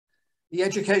the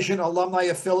Education Alumni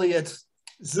Affiliate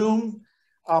Zoom.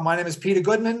 My name is Peter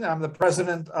Goodman. I'm the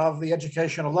president of the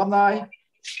Education Alumni.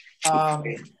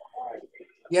 The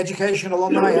Education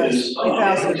Alumni has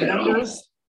 3,000 members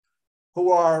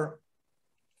who are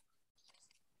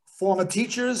former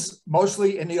teachers,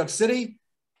 mostly in New York City.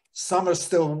 Some are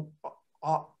still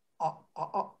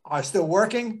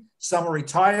working. Some are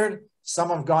retired. Some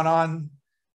have gone on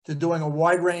to doing a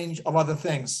wide range of other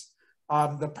things.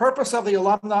 The purpose of the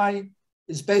alumni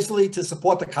is basically to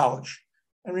support the college.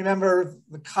 And remember,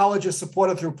 the college is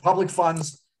supported through public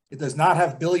funds. It does not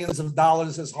have billions of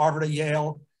dollars as Harvard or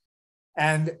Yale.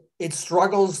 And it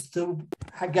struggles to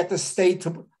get the state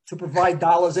to provide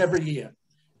dollars every year.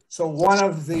 So one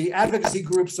of the advocacy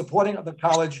groups supporting the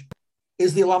college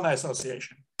is the Alumni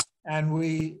Association. And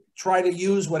we try to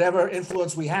use whatever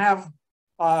influence we have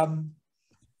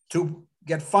to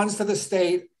get funds for the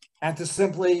state and to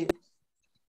simply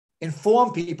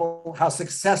inform people how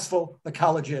successful the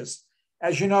college is.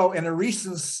 As you know, in a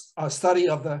recent study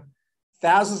of the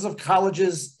thousands of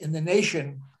colleges in the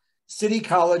nation, City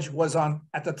College was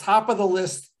at the top of the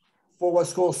list for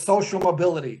what's called social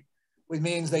mobility, which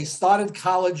means they started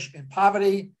college in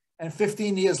poverty and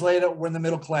 15 years later were in the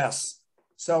middle class.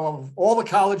 So of all the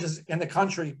colleges in the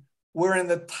country, we're in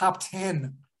the top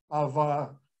 10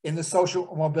 in the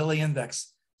social mobility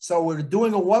index. So we're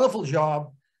doing a wonderful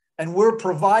job, and we're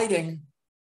providing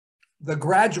the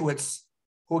graduates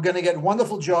who are going to get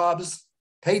wonderful jobs,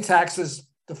 pay taxes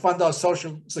to fund our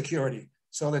Social Security.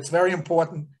 So it's very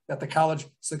important that the college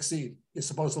succeed. You're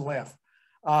supposed to laugh.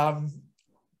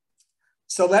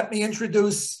 So let me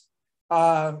introduce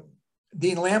Dean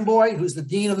Lamboy, who's the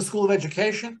Dean of the School of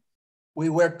Education. We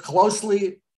work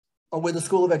closely with the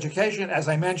School of Education. As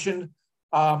I mentioned,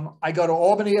 I go to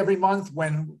Albany every month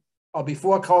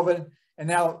before COVID, and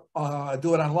now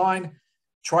do it online,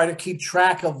 try to keep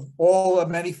track of all the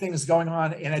many things going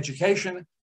on in education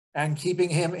and keeping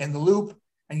him in the loop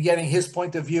and getting his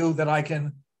point of view that I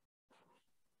can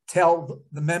tell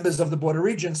the members of the Board of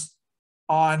Regents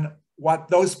on what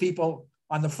those people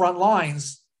on the front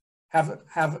lines have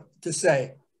to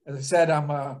say. As I said, I'm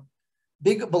a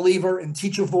big believer in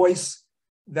teacher voice,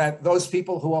 that those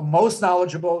people who are most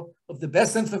knowledgeable of the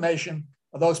best information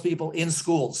are those people in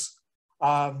schools.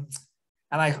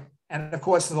 And of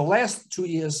course, the last 2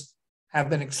 years have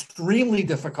been extremely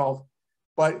difficult,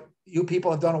 but you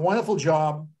people have done a wonderful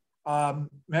job.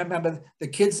 Remember, the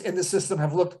kids in the system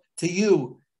have looked to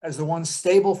you as the one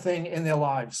stable thing in their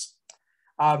lives.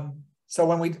 So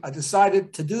when we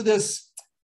decided to do this,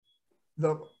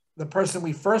 the person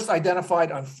we first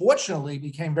identified, unfortunately,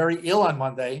 became very ill on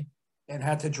Monday and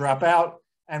had to drop out.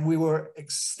 And we were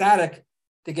ecstatic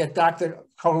to get Dr.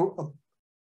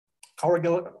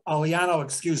 Corigliano,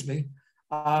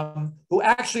 who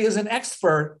actually is an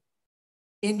expert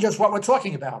in just what we're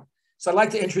talking about. So I'd like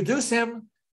to introduce him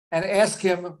and ask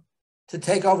him to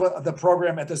take over the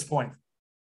program at this point.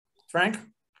 Frank?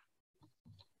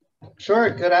 Sure.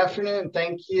 Good afternoon.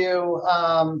 Thank you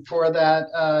for that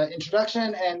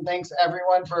introduction, and thanks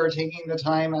everyone for taking the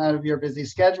time out of your busy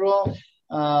schedule.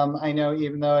 I know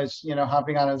even though it's,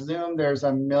 hopping on a Zoom, there's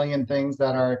a million things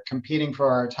that are competing for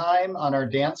our time on our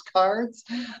dance cards.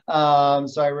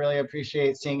 So I really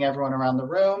appreciate seeing everyone around the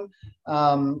room.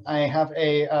 I have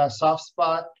a soft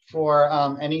spot for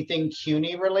anything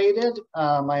CUNY related.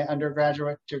 My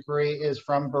undergraduate degree is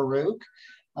from Baruch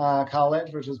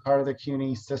College, which is part of the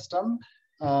CUNY system.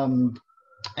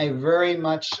 I very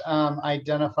much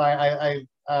identify, I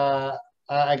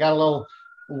got a little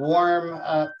warm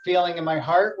feeling in my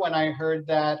heart when I heard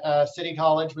that City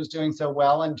College was doing so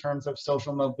well in terms of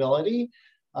social mobility.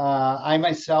 I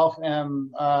myself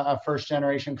am a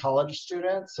first-generation college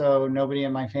student, so nobody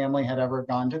in my family had ever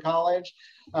gone to college.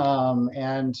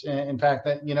 And in fact,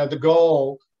 that the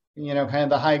goal, kind of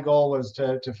the high goal was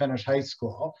to finish high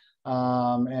school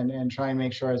and try and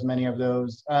make sure as many of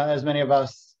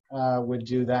us would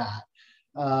do that.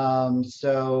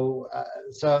 So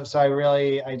I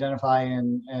really identify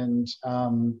and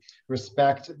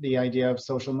respect the idea of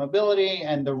social mobility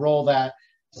and the role that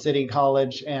City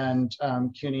College and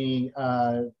CUNY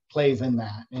plays in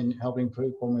that, in helping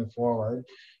people move forward.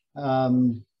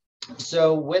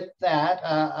 So with that,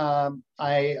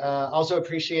 I also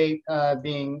appreciate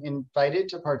being invited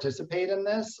to participate in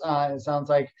this. It sounds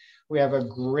like we have a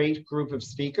great group of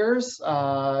speakers, who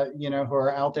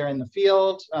are out there in the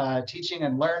field, teaching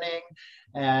and learning,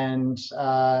 and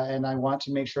I want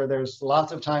to make sure there's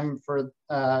lots of time for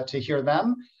to hear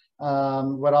them.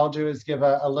 What I'll do is give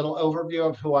a little overview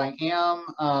of who I am,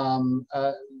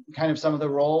 kind of some of the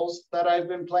roles that I've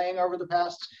been playing over the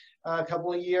past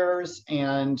couple of years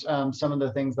and some of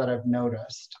the things that I've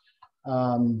noticed.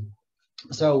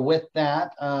 So with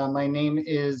that, my name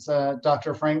is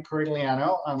Dr. Frank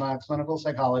Corigliano. I'm a clinical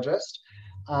psychologist.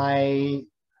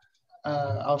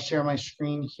 I'll share my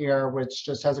screen here, which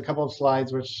just has a couple of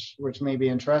slides, which may be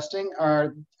interesting.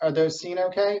 Are those seen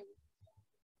okay?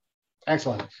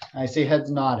 Excellent. I see heads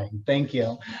nodding. Thank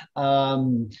you.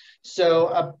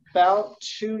 So about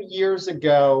 2 years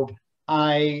ago,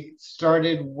 I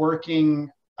started working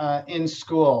in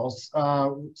schools.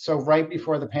 So right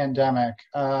before the pandemic,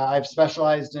 I've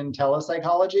specialized in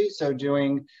telepsychology, so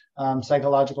doing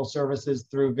psychological services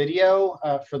through video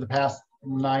for the past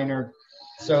 9 or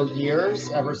so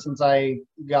years, ever since I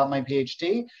got my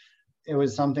PhD. It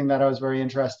was something that I was very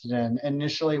interested in.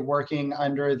 Initially working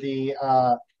under the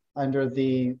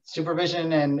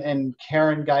supervision and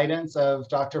care and guidance of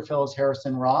Dr. Phyllis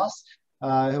Harrison Ross,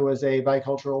 who was a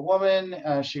bicultural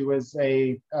woman. She was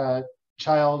a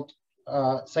child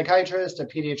psychiatrist, a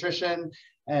pediatrician,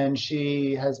 and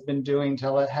she had been doing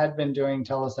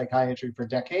telepsychiatry for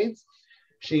decades.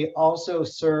 She also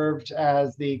served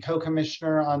as the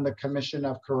co-commissioner on the Commission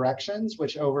of Corrections,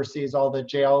 which oversees all the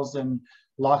jails and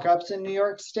lockups in New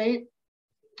York State.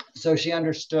 So she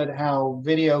understood how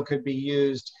video could be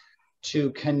used to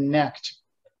connect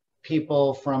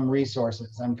people from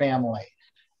resources and family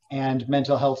and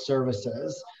mental health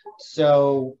services.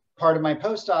 So part of my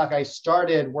postdoc, I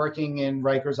started working in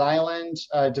Rikers Island,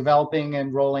 developing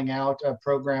and rolling out a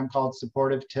program called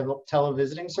Supportive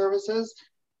Televisiting Services,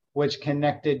 which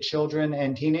connected children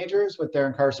and teenagers with their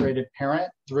incarcerated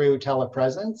parent through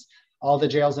telepresence. All the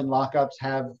jails and lockups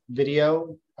have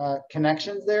video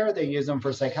connections there. They use them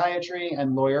for psychiatry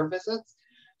and lawyer visits.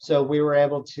 So we were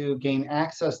able to gain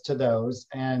access to those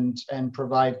and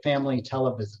provide family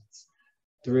televisits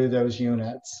through those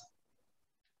units.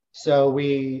 So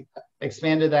we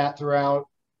expanded that throughout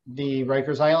the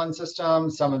Rikers Island system,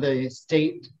 some of the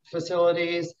state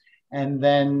facilities, and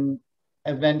then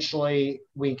eventually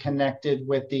we connected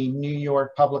with the New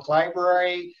York Public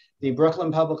Library, the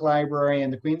Brooklyn Public Library,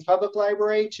 and the Queens Public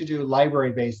Library to do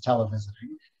library-based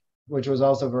televisiting, which was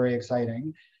also very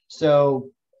exciting. So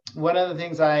one of the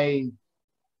things I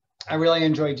really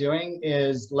enjoy doing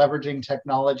is leveraging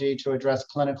technology to address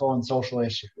clinical and social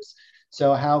issues.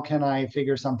 So how can I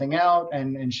figure something out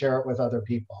and share it with other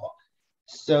people?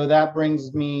 So that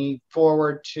brings me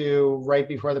forward to right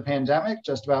before the pandemic,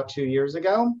 just about 2 years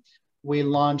ago. We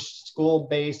launched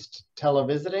school-based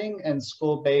televisiting and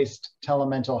school-based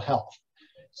telemental health.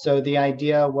 So the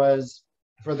idea was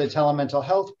for the telemental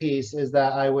health piece is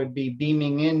that I would be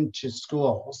beaming into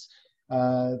schools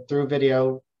through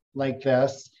video like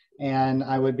this, and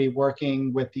I would be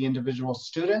working with the individual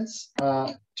students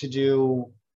to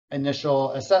do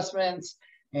initial assessments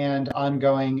and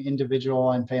ongoing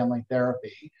individual and family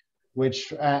therapy,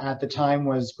 which at the time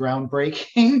was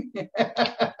groundbreaking.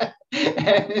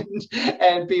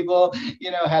 and people,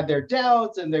 had their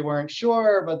doubts and they weren't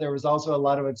sure, but there was also a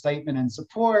lot of excitement and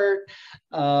support.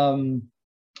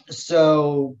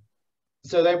 So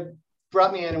they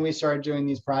brought me in and we started doing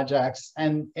these projects,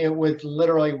 and it was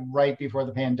literally right before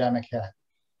the pandemic hit.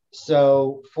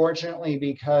 So fortunately,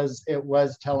 because it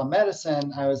was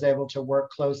telemedicine, I was able to work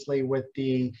closely with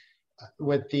the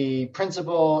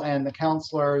principal and the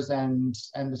counselors and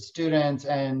the students,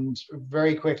 and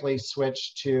very quickly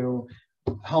switched to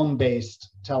home-based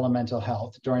telemental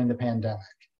health during the pandemic.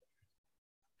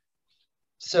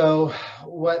 So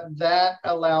what that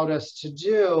allowed us to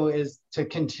do is to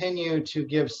continue to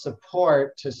give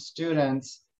support to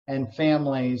students and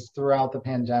families throughout the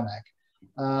pandemic.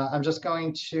 I'm just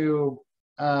going to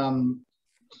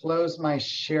close my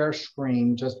share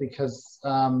screen just because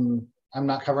I'm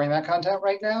not covering that content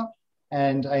right now,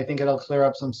 and I think it'll clear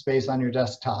up some space on your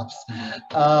desktops.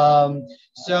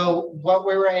 So what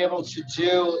we were able to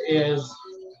do is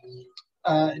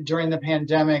during the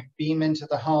pandemic, beam into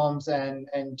the homes and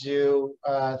do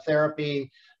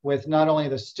therapy with not only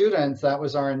the students. That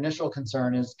was our initial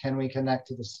concern, is can we connect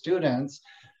to the students?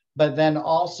 But then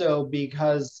also,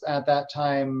 because at that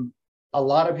time, a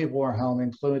lot of people were home,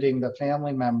 including the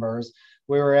family members,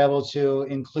 we were able to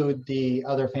include the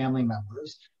other family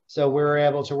members. So we were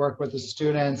able to work with the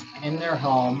students in their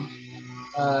home,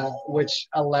 which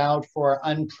allowed for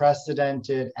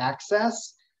unprecedented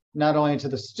access, not only to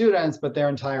the students, but their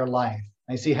entire life.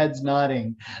 I see heads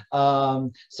nodding.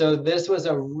 So this was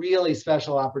a really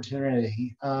special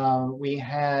opportunity. We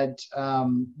had,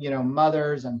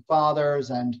 mothers and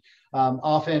fathers and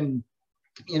often,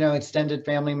 extended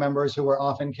family members who were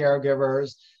often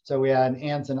caregivers. So we had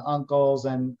aunts and uncles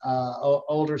and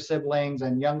older siblings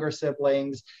and younger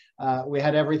siblings. We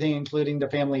had everything, including the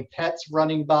family pets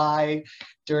running by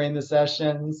during the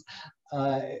sessions.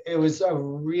 It was a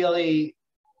really,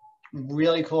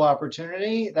 really cool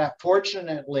opportunity that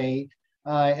fortunately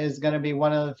is going to be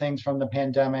one of the things from the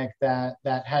pandemic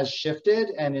that has shifted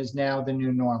and is now the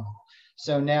new normal.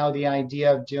 So now the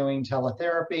idea of doing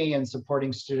teletherapy and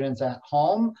supporting students at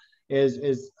home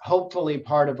is hopefully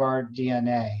part of our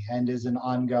DNA and is an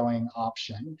ongoing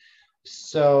option.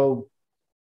 So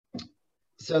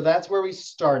that's where we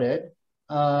started.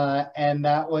 And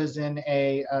that was in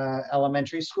a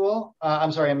elementary school,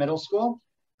 a middle school.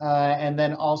 And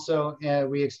then also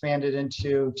we expanded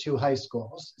into 2 high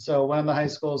schools. So one of the high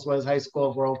schools was High School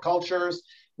of World Cultures,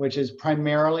 which is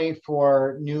primarily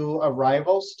for new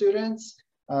arrival students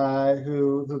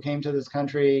who came to this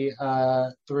country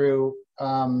through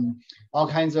all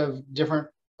kinds of different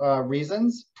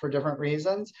reasons,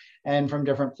 and from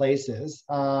different places.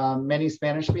 Many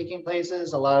Spanish-speaking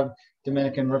places, a lot of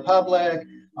Dominican Republic,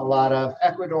 a lot of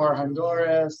Ecuador,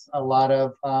 Honduras, a lot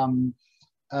of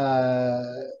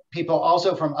people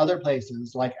also from other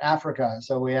places like Africa.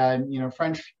 So we had,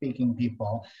 French-speaking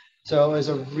people. So it was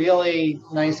a really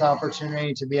nice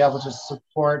opportunity to be able to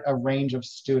support a range of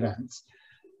students.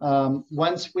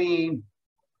 Once we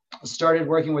started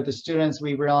working with the students,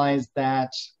 we realized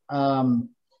that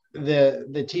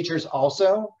the teachers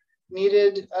also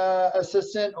needed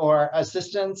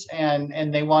assistance,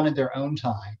 and they wanted their own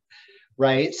time,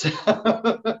 right?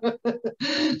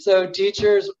 So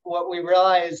teachers, what we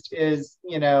realized is,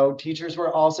 teachers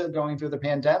were also going through the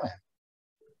pandemic,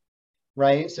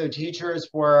 right? So teachers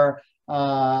were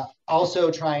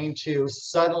also trying to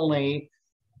suddenly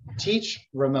teach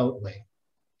remotely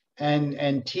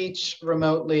and teach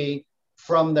remotely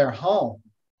from their home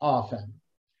often,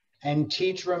 and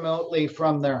teach remotely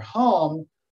from their home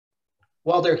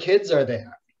while their kids are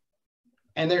there.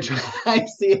 And they're trying, I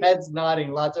see heads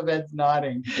nodding, lots of heads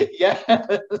nodding. Yes.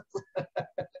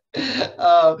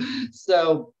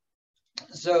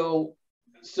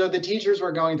 So the teachers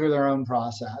were going through their own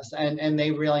process, and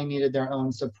they really needed their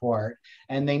own support,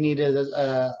 and they needed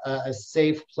a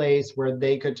safe place where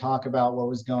they could talk about what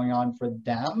was going on for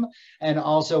them, and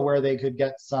also where they could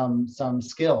get some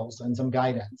skills and some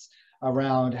guidance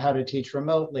around how to teach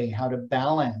remotely, how to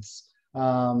balance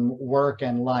work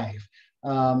and life,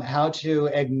 how to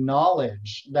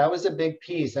acknowledge. That was a big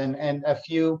piece, and a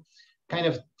few kind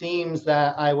of themes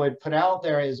that I would put out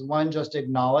there is, one, just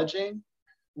acknowledging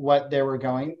what they were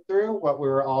going through, what we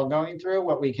were all going through,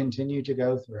 what we continue to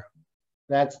go through.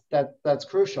 That's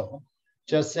crucial.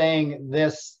 Just saying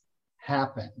this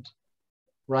happened,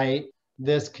 right?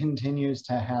 This continues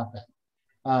to happen.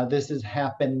 This is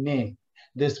happening.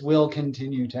 This will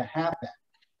continue to happen.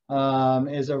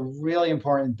 Is a really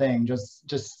important thing.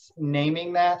 Just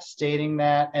naming that, stating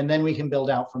that, and then we can build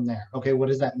out from there. Okay, what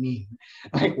does that mean?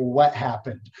 Like, what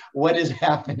happened? What is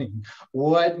happening?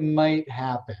 What might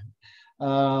happen?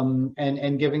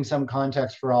 And giving some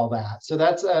context for all that. So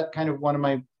that's kind of one of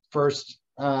my first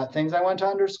things I want to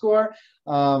underscore,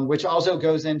 which also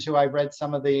goes into, I read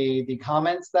some of the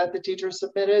comments that the teachers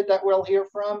submitted that we'll hear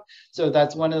from. So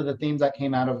that's one of the themes that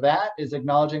came out of that, is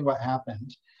acknowledging what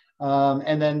happened.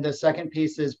 And then the second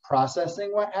piece is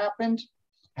processing what happened.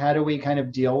 How do we kind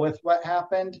of deal with what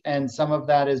happened? And some of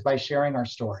that is by sharing our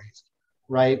stories,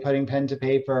 right? Putting pen to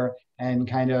paper and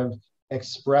kind of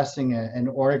expressing it and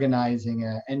organizing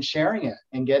it and sharing it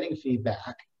and getting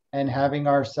feedback and having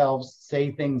ourselves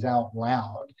say things out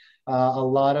loud. A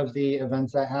lot of the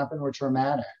events that happened were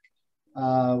traumatic.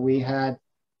 We had,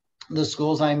 the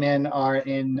schools I'm in are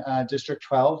in District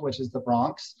 12, which is the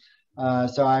Bronx.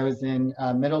 So I was in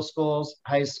middle schools,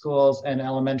 high schools, and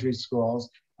elementary schools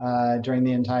during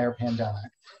the entire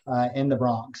pandemic in the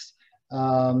Bronx.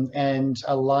 And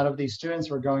a lot of these students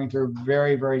were going through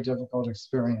very, very difficult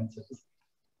experiences.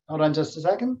 Hold on just a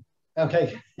second.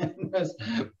 Okay,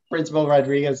 Principal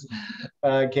Rodriguez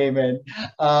came in.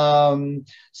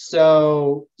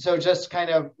 So just kind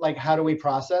of like, how do we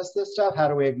process this stuff? How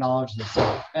do we acknowledge this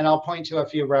stuff? And I'll point to a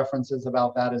few references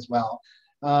about that as well.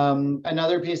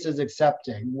 Another piece is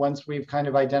accepting. Once we've kind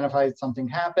of identified something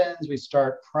happens, we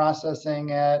start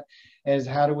processing it, is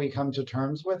how do we come to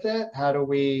terms with it? How do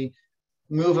we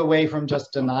move away from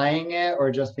just denying it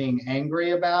or just being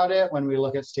angry about it when we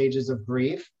look at stages of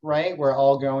grief, right? We're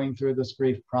all going through this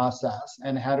grief process.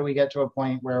 And how do we get to a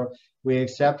point where we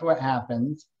accept what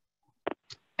happens,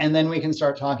 and then we can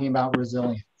start talking about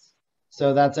resilience.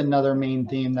 So that's another main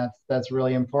theme that's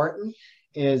really important,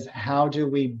 is how do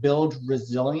we build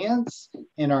resilience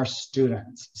in our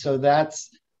students? So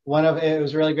that's It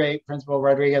was really great. Principal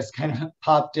Rodriguez kind of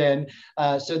popped in.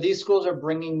 So these schools are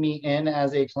bringing me in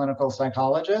as a clinical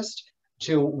psychologist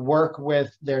to work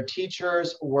with their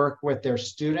teachers, work with their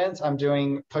students. I'm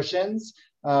doing push-ins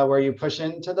where you push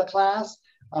into the class,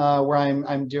 where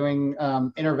I'm doing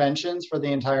interventions for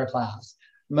the entire class.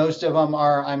 Most of them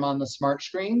are, I'm on the smart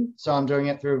screen, so I'm doing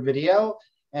it through video.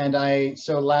 And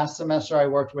so last semester I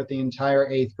worked with the entire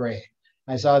 8th grade.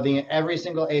 I saw every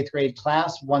single 8th grade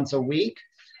class once a week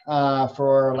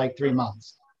for like 3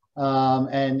 months.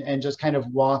 And just kind of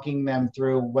walking them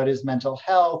through what is mental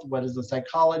health, what is a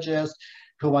psychologist,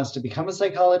 who wants to become a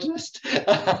psychologist, who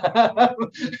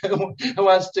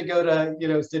wants to go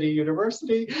to City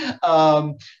University.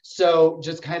 So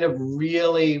just kind of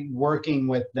really working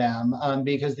with them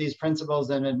because these principals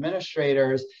and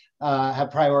administrators have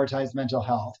prioritized mental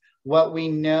health. What we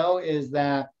know is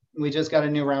that we just got a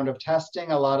new round of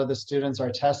testing. A lot of the students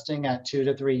are testing at 2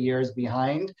 to 3 years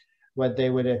behind what they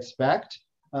would expect.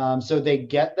 So they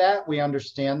get that, we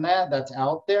understand that, that's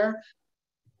out there.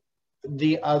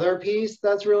 The other piece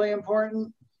that's really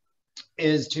important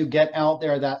is to get out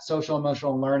there that social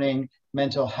emotional learning,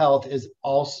 mental health is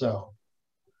also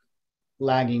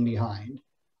lagging behind.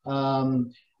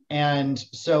 And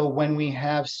so when we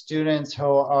have students who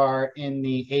are in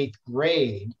the 8th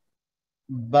grade,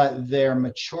 but their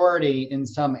maturity in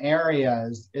some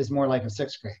areas is more like a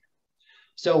 6th grade.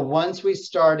 So once we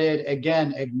started,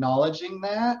 again, acknowledging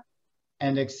that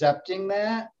and accepting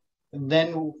that,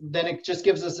 then it just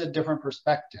gives us a different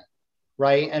perspective,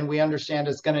 right? And we understand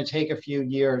it's going to take a few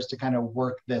years to kind of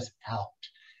work this out.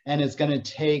 And it's going to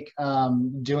take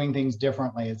doing things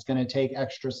differently. It's going to take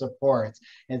extra supports.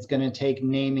 It's going to take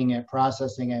naming it,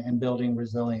 processing it, and building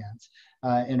resilience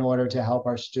in order to help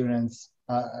our students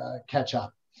catch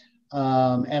up.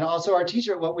 And also our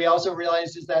teacher, what we also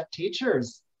realized is that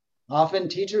often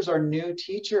teachers are new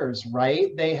teachers,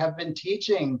 right? They have been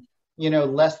teaching,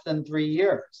 less than 3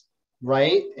 years,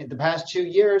 right? The past 2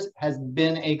 years has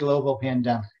been a global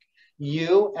pandemic.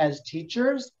 You as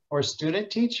teachers or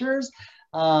student teachers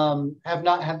have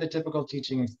not had the typical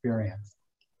teaching experience,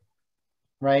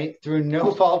 right? Through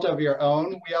no fault of your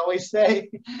own, we always say,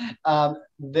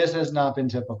 this has not been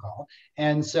typical.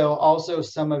 And so also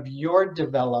some of your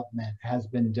development has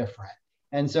been different.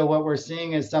 And so what we're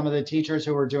seeing is some of the teachers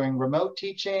who were doing remote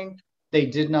teaching, they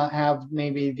did not have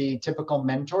maybe the typical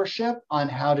mentorship on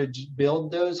how to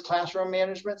build those classroom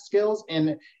management skills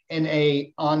in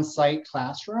a on-site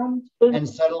classroom. And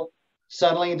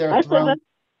suddenly they're thrown.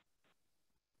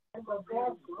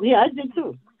 Yeah, I did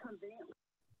too.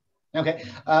 Okay,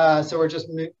 so we're just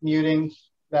muting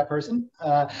that person.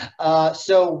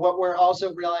 So what we're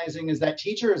also realizing is that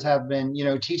teachers have been,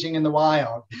 teaching in the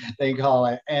wild, they call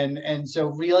it. And so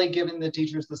really giving the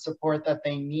teachers the support that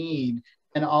they need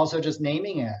and also just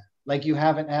naming it. Like you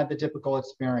haven't had the typical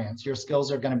experience. Your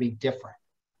skills are going to be different.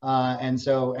 And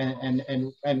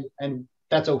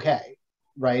that's okay,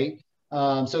 right?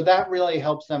 So that really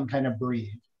helps them kind of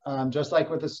breathe. Just like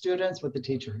with the students, with the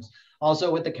teachers,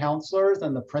 also with the counselors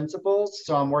and the principals.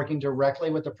 So I'm working directly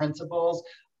with the principals,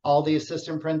 all the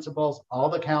assistant principals, all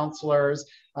the counselors,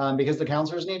 because the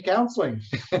counselors need counseling,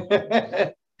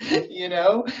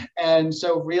 and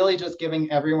so really just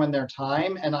giving everyone their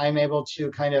time, and I'm able to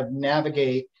kind of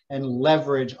navigate and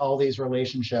leverage all these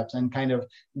relationships and kind of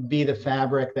be the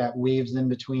fabric that weaves in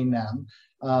between them,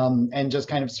 and just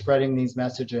kind of spreading these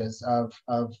messages of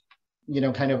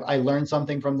kind of I learned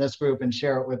something from this group and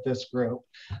share it with this group.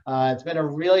 It's been a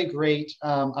really great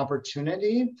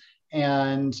opportunity.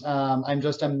 And I'm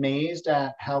just amazed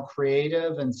at how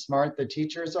creative and smart the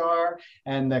teachers are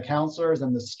and the counselors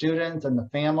and the students and the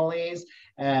families.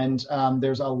 And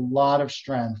there's a lot of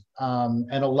strength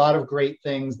and a lot of great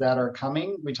things that are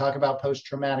coming. We talk about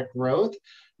post-traumatic growth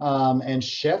and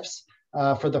shifts.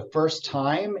 For the first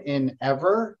time in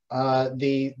ever,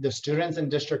 the students in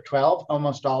District 12,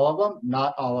 almost all of them,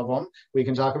 not all of them, we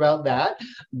can talk about that,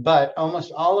 but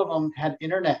almost all of them had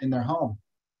internet in their home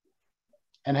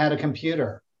and had a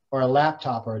computer or a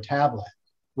laptop or a tablet,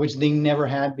 which they never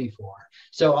had before.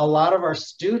 So a lot of our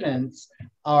students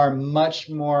are much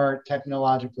more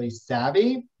technologically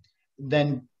savvy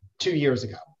than 2 years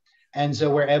ago. And so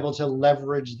we're able to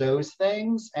leverage those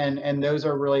things, and those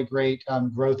are really great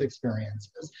growth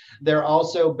experiences. They're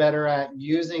also better at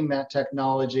using that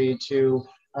technology to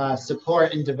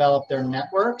support and develop their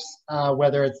networks,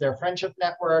 whether it's their friendship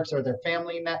networks or their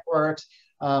family networks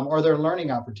or their learning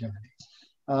opportunities.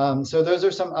 So those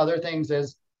are some other things.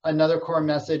 Is another core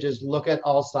message is look at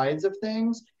all sides of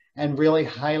things and really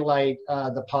highlight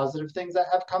the positive things that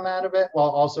have come out of it while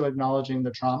also acknowledging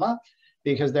the trauma,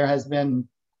 because there has been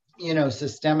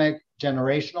systemic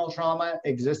generational trauma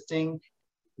existing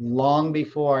long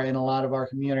before, in a lot of our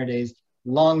communities,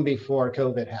 long before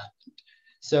COVID happened.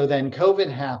 So then COVID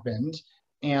happened,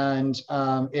 and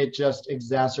it just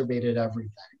exacerbated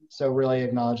everything. So really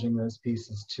acknowledging those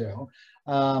pieces too.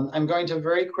 I'm going to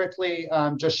very quickly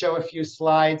just show a few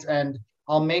slides, and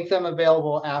I'll make them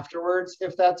available afterwards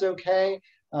if that's okay,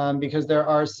 because there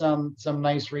are some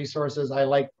nice resources. I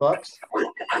like books.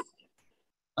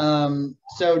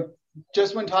 So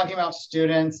just when talking about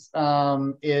students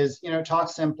is, talk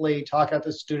simply, talk at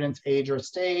the student's age or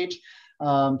stage,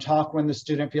 talk when the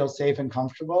student feels safe and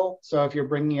comfortable. So if you're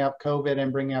bringing up COVID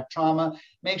and bringing up trauma,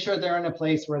 make sure they're in a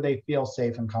place where they feel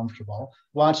safe and comfortable.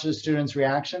 Watch the student's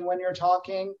reaction when you're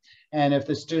talking. And if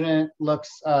the student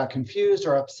looks confused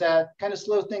or upset, kind of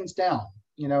slow things down.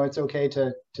 It's okay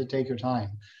to take your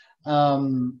time.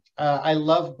 I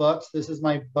love books. This is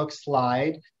my book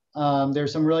slide.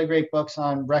 There's some really great books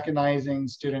on recognizing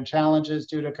student challenges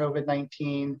due to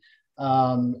COVID-19.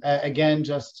 Again,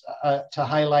 just to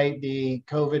highlight the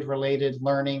COVID-related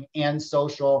learning and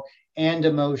social and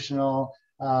emotional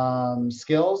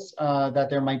skills, that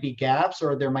there might be gaps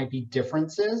or there might be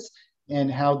differences in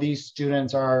how these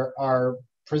students are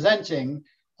presenting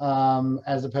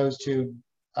as opposed to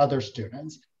other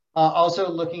students. Also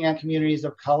looking at communities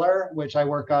of color, which I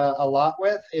work a lot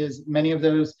with, is many of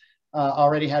those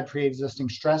already had pre-existing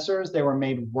stressors. They were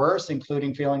made worse,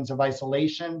 including feelings of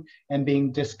isolation and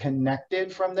being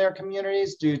disconnected from their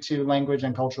communities due to language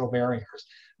and cultural barriers,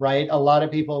 right? A lot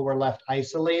of people were left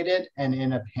isolated and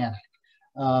in a panic.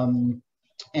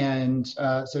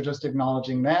 So just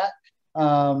acknowledging that.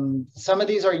 Some of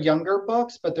these are younger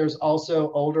books, but there's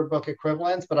also older book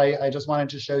equivalents, but I just wanted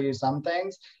to show you some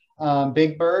things.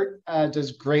 Big Bird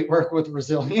does great work with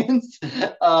resilience.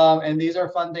 And these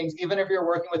are fun things. Even if you're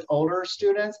working with older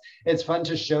students, it's fun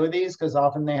to show these because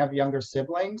often they have younger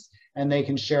siblings and they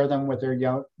can share them with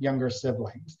their younger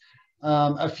siblings.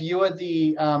 A few of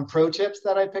the pro tips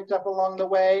that I picked up along the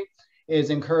way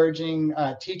is encouraging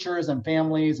teachers and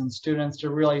families and students to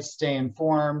really stay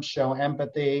informed, show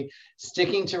empathy,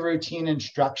 sticking to routine and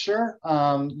structure.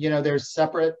 There's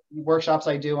separate workshops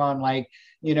I do on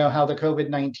how the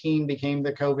COVID-19 became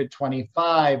the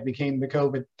COVID-25, became the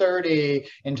COVID-30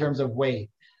 in terms of weight.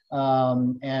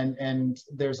 And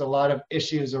there's a lot of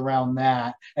issues around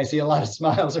that. I see a lot of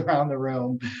smiles around the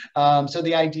room. So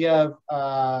the idea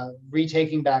of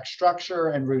retaking back structure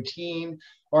and routine,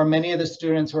 or many of the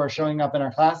students who are showing up in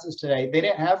our classes today, they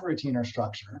didn't have routine or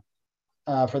structure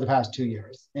for the past 2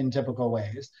 years in typical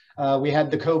ways. We had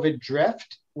the COVID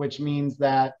drift, which means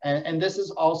that, and this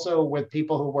is also with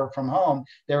people who work from home,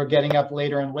 they were getting up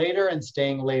later and later and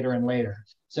staying later and later.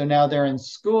 So now they're in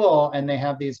school and they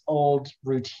have these old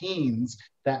routines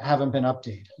that haven't been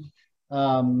updated.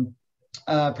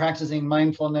 Practicing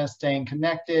mindfulness, staying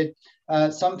connected.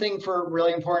 Something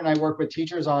really important I work with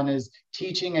teachers on is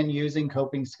teaching and using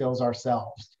coping skills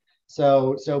ourselves.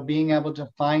 So being able to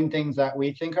find things that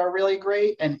we think are really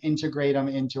great and integrate them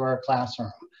into our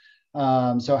classroom.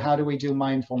 So how do we do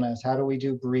mindfulness? How do we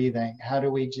do breathing? How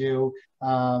do we do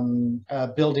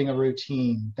building a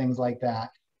routine? Things like that.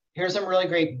 Here's some really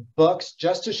great books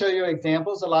just to show you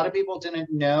examples. A lot of people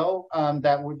didn't know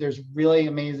that there's really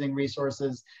amazing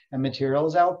resources and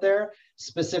materials out there.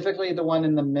 Specifically, the one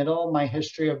in the middle, My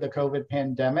History of the COVID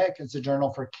Pandemic. It's a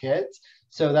journal for kids.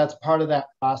 So that's part of that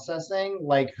processing,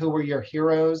 like who were your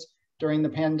heroes during the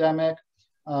pandemic?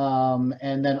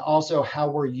 And then also, how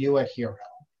were you a hero?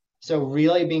 So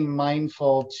really being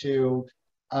mindful to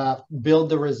build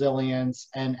the resilience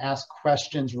and ask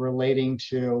questions relating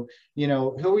to,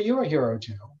 who were you a hero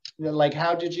to? Like,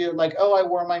 how did you, oh, I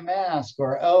wore my mask,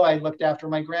 or, oh, I looked after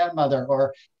my grandmother,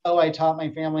 or, oh, I taught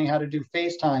my family how to do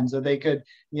FaceTime so they could,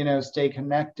 stay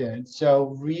connected.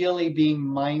 So really being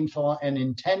mindful and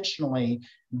intentionally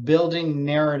building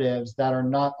narratives that are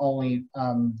not only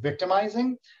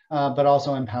victimizing, but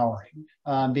also empowering,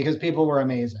 because people were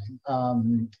amazing.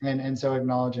 And so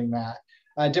acknowledging that.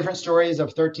 Different stories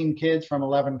of 13 kids from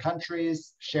 11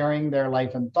 countries sharing their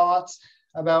life and thoughts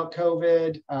about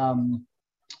COVID,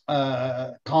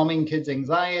 calming kids'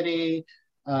 anxiety,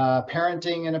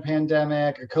 parenting in a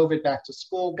pandemic, a COVID back to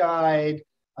school guide,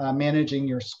 managing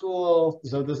your school.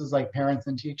 So this is like parents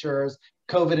and teachers.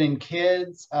 COVID and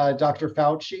kids, Dr.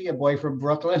 Fauci, a boy from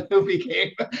Brooklyn who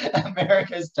became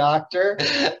America's doctor,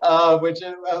 which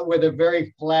is with a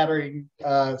very flattering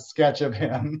sketch of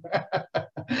him.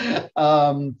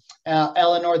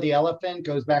 Eleanor the elephant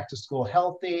goes back to school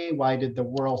healthy. Why did the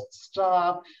world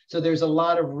stop? So there's a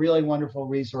lot of really wonderful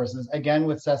resources. Again,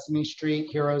 with Sesame Street,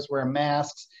 heroes wear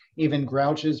masks. Even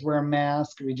grouches wear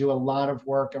masks. We do a lot of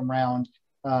work around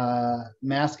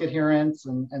mask adherence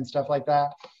and stuff like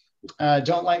that.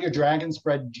 Don't let your dragon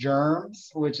spread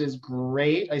germs, which is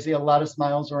great. I see a lot of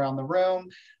smiles around the room.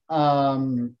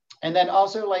 And then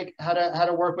also like how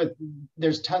to work with,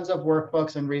 there's tons of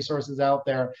workbooks and resources out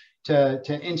there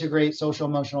to integrate social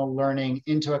emotional learning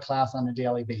into a class on a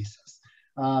daily basis.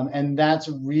 And that's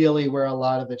really where a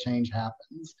lot of the change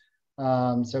happens.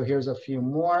 So here's a few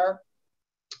more.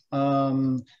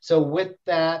 So with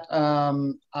that,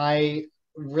 I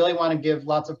really want to give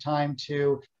lots of time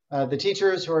to the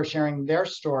teachers who are sharing their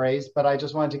stories, but I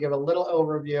just wanted to give a little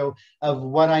overview of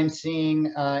what I'm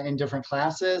seeing in different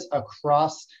classes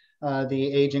across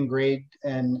the age and grade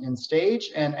and stage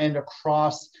and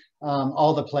across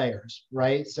all the players,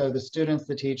 right? So the students,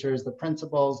 the teachers, the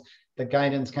principals, the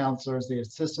guidance counselors, the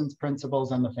assistants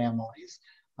principals, and the families.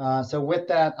 So with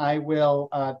that, I will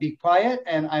be quiet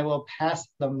and I will pass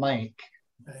the mic.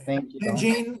 Thank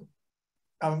you.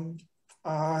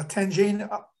 Tanjin,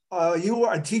 you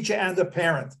were a teacher and a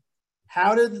parent.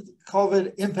 How did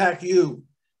COVID impact you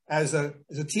as a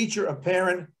teacher, a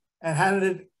parent, and how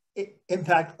did it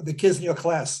impact the kids in your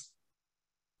class?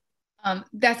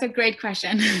 That's a great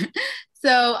question.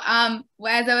 So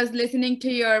as I was listening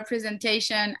to your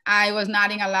presentation, I was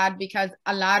nodding a lot because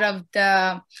a lot of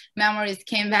the memories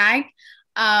came back.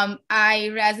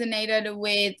 I resonated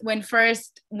with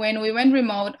when we went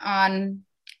remote on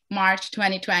March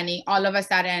 2020, all of a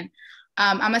sudden,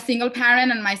 I'm a single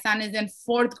parent and my son is in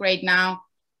 4th grade now.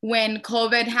 When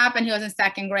COVID happened, he was in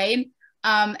 2nd grade.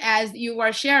 As you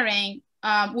were sharing,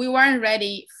 we weren't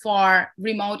ready for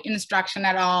remote instruction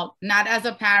at all, not as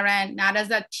a parent, not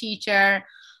as a teacher.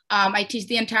 I teach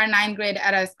the entire 9th grade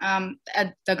at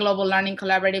the Global Learning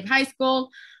Collaborative High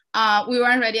School. We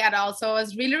weren't ready at all. So it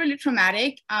was really, really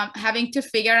traumatic, having to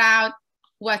figure out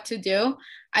what to do.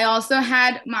 I also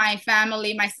had my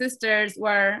family, my sisters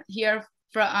were here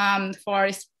for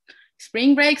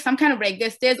spring break, some kind of break. They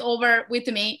stayed over with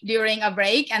me during a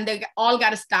break and they all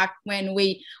got stuck when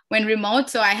we went remote.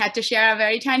 So I had to share a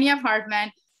very tiny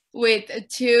apartment with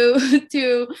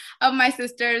two of my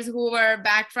sisters who were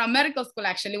back from medical school,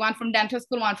 actually, one from dental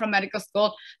school, one from medical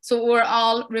school. So we were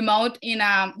all remote in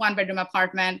a 1-bedroom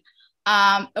apartment.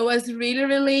 It was really,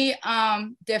 really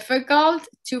difficult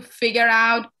to figure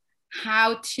out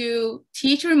how to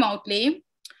teach remotely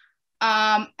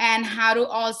and how to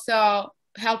also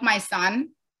help my son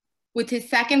with his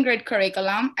 2nd grade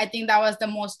curriculum. I think that was the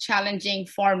most challenging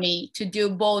for me to do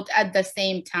both at the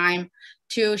same time,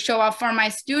 to show up for my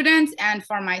students and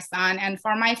for my son and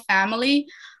for my family.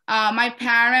 My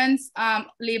parents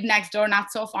live next door,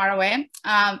 not so far away,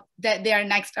 their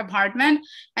next apartment,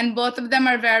 and both of them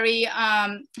are very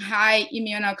high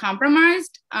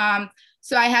immunocompromised.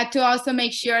 So I had to also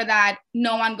make sure that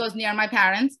no one goes near my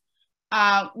parents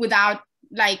without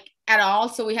at all.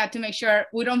 So we had to make sure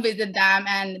we don't visit them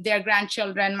and their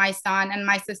grandchildren. My son and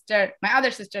my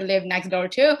other sister live next door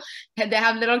too. They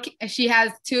have she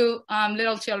has 2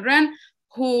 little children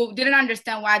who didn't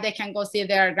understand why they can't go see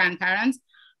their grandparents.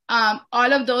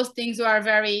 All of those things were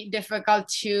very difficult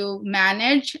to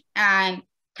manage and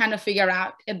kind of figure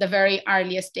out at the very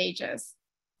earliest stages.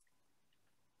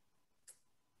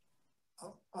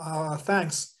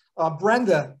 Thanks.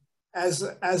 Brenda, as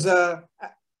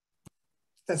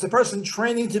a person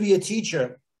training to be a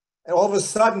teacher, and all of a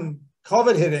sudden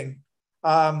COVID hitting,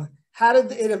 how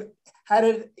did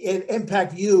it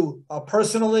impact you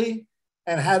personally,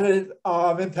 and how did it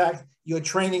impact your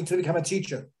training to become a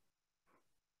teacher?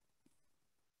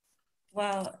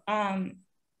 Well,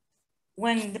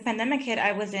 when the pandemic hit,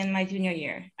 I was in my junior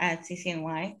year at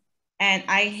CCNY, and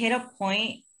I hit a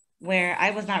point where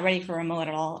I was not ready for remote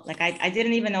at all. I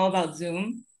didn't even know about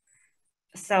Zoom.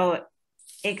 So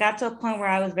it got to a point where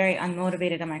I was very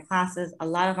unmotivated in my classes. A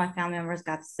lot of my family members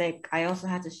got sick. I also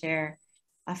had to share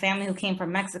a family who came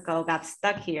from Mexico, got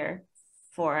stuck here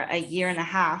for a year and a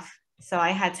half. So I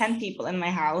had 10 people in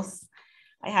my house.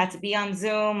 I had to be on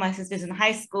Zoom. My sister's in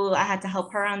high school. I had to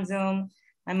help her on Zoom.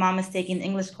 My mom is taking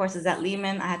English courses at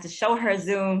Lehman. I had to show her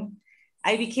Zoom.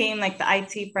 I became the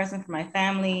IT person for my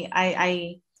family.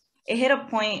 It hit a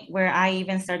point where I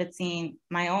even started seeing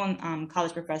my own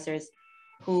college professors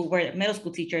who were middle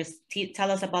school teachers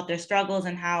tell us about their struggles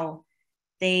and how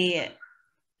they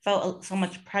felt so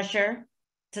much pressure,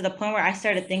 to the point where I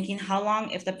started thinking, how long,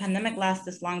 if the pandemic lasts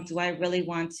this long, do I really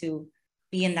want to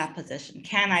be in that position?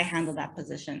 Can I handle that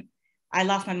position? I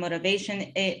lost my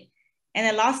motivation. I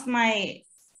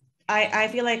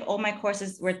feel like all my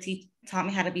courses taught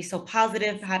me how to be so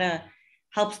positive, how to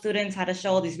help students, how to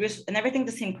show all these risks, and everything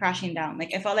just seemed crashing down.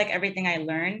 It felt like everything I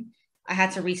learned, I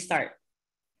had to restart.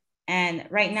 And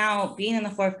right now, being in the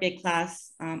 4th grade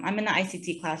class, I'm in the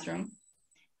ICT classroom,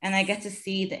 and I get to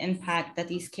see the impact that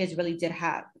these kids really did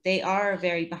have. They are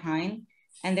very behind,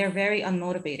 and they're very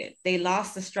unmotivated. They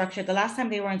lost the structure. The last time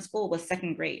they were in school was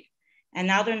 2nd grade. And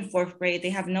now they're in 4th grade. They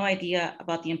have no idea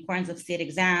about the importance of state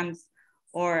exams.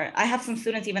 Or I have some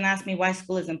students even ask me why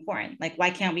school is important. Like,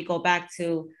 why can't we go back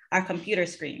to our computer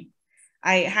screen?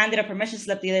 I handed a permission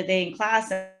slip the other day in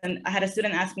class, and I had a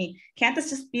student ask me, can't this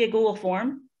just be a Google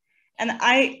form? And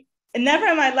I never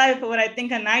in my life would I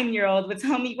think a 9-year-old would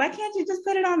tell me, why can't you just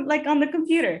put it on the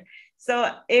computer?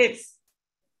 So it's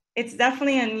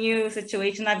definitely a new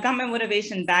situation. I've got my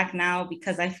motivation back now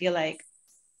because I feel like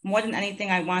more than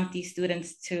anything, I want these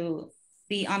students to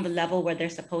be on the level where they're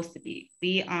supposed to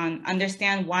be on,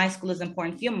 understand why school is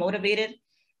important, feel motivated.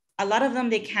 A lot of them,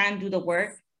 they can do the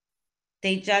work.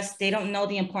 They don't know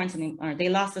the importance anymore. They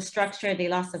lost the structure, they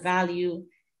lost the value.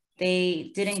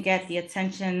 They didn't get the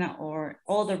attention or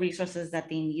all the resources that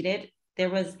they needed.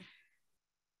 And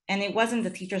it wasn't the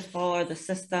teacher's fault or the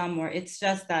system, or it's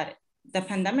just that the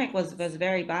pandemic was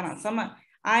very bad on some.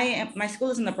 My school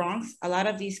is in the Bronx. A lot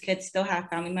of these kids still have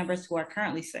family members who are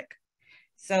currently sick.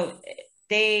 So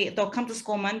they'll come to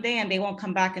school Monday and they won't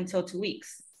come back until 2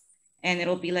 weeks. And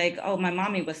it'll be like, oh, my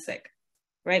mommy was sick,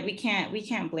 right? We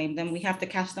can't blame them. We have to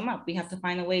catch them up. We have to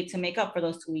find a way to make up for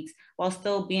those 2 weeks while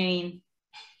still being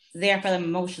there for them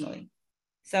emotionally.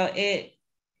 So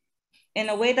in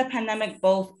a way, the pandemic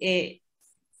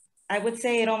I would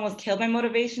say it almost killed my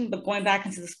motivation, but going back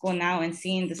into the school now and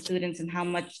seeing the students and how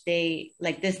much they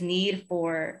like this need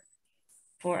for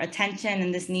attention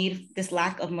and this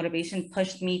lack of motivation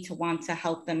pushed me to want to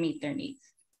help them meet their needs.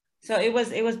 So it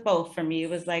was both for me. It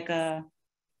was like I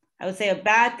would say a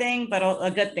bad thing, but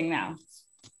a good thing now.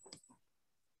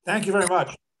 Thank you very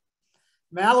much.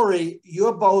 Mallory,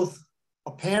 you're both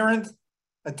a parent,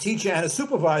 a teacher, and a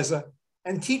supervisor,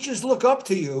 and teachers look up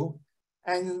to you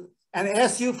and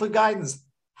ask you for guidance.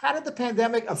 How did the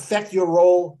pandemic affect your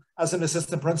role as an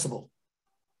assistant principal?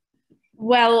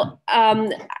 Well,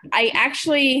 I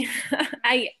actually,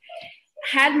 I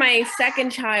had my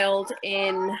second child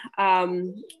in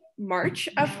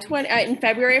in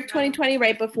February of 2020,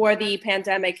 right before the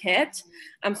pandemic hit.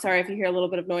 I'm sorry if you hear a little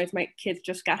bit of noise, my kids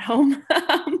just got home.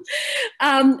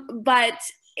 But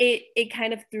it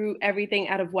kind of threw everything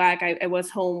out of whack. I was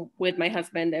home with my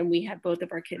husband and we had both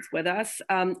of our kids with us.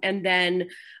 And then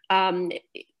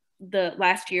the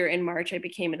last year in March, I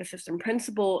became an assistant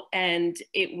principal, and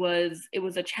it was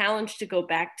a challenge to go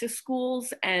back to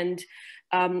schools and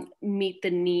meet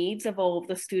the needs of all of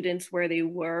the students where they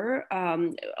were.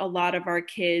 A lot of our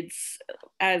kids,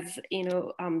 as you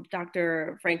know,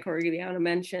 Dr. Frank Corigliano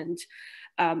mentioned,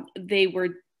 they were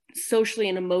socially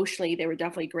and emotionally, they were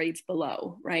definitely grades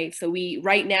below, right? So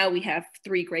right now we have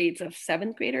 3 grades of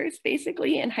 7th graders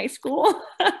basically in high school.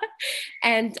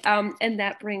 And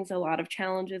that brings a lot of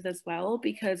challenges as well,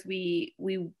 because we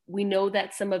know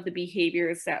that some of the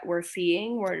behaviors that we're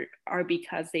seeing are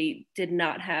because they did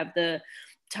not have the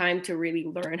time to really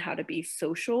learn how to be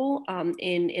social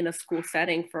in a school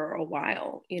setting for a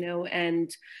while, you know,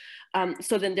 and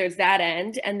so then there's that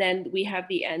end. And then we have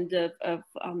the end of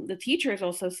the teachers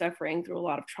also suffering through a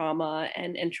lot of trauma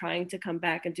and trying to come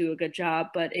back and do a good job.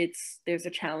 But there's a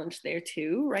challenge there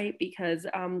too, right? Because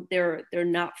they're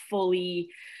not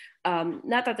fully,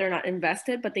 not that they're not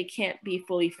invested, but they can't be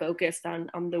fully focused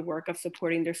on the work of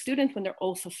supporting their students when they're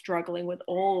also struggling with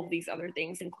all of these other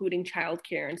things, including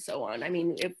childcare and so on. I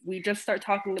mean, if we just start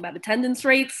talking about attendance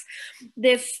rates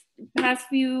this past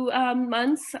few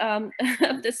months of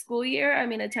the school year, I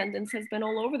mean, attendance has been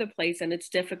all over the place, and it's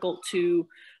difficult to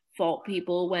fault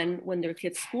people when their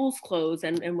kids' schools close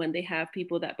and when they have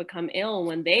people that become ill,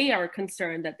 when they are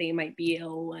concerned that they might be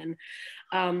ill. And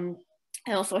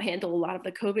I also handle a lot of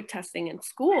the COVID testing in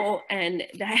school, and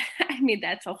that, I mean,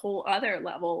 that's a whole other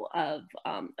level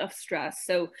of stress.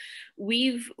 So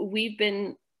we've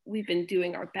been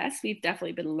doing our best. We've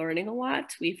definitely been learning a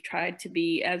lot. We've tried to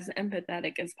be as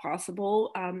empathetic as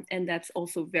possible, and that's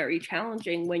also very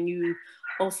challenging when you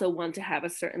also want to have a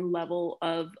certain level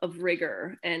of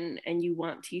rigor, and you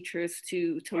want teachers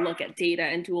to look at data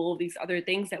and do all of these other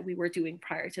things that we were doing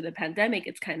prior to the pandemic.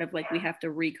 It's kind of like we have to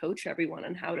recoach everyone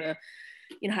on how to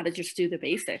just do the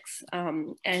basics.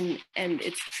 And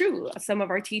it's true. One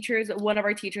of our teachers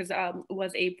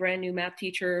was a brand new math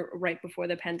teacher right before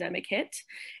the pandemic hit.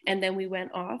 And then we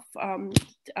went off, and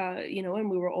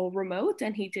we were all remote,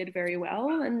 and he did very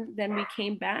well. And then we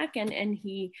came back and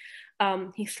he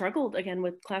struggled again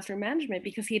with classroom management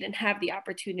because he didn't have the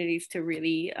opportunities to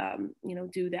really,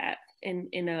 do that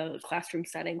in a classroom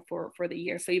setting for the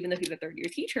year. So even though he's a third-year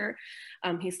teacher,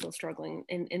 he's still struggling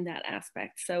in that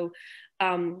aspect. So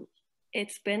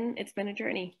it's been a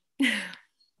journey.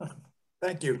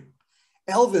 Thank you.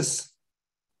 Elvis,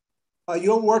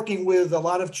 you're working with a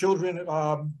lot of children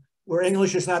where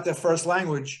English is not their first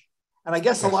language. And I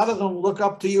guess a lot of them look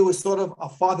up to you as sort of a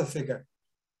father figure.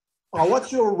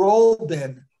 What's your role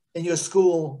been in your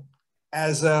school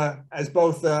as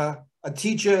both a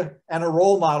teacher and a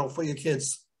role model for your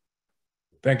kids?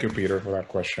 Thank you, Peter, for that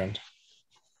question.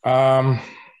 That's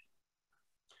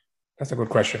a good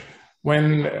question.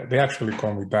 When they actually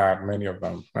call me dad, many of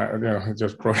them, it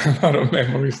just brought a lot of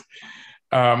memories.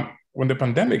 When the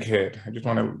pandemic hit, I just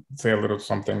want to say a little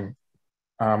something.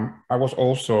 I was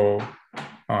also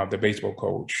the baseball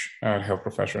coach at Health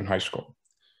Profession High School.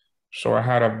 So I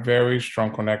had a very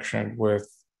strong connection with,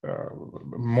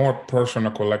 more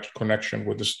personal connection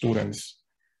with the students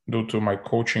due to my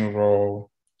coaching role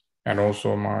and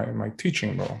also my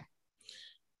teaching role.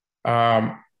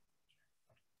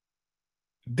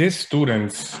 These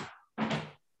students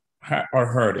are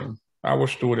hurting. Our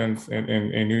students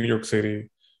in New York City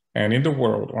and in the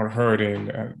world are hurting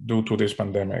due to this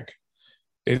pandemic.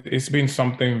 It's been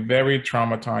something very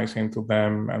traumatizing to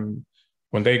them. And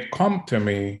when they come to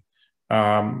me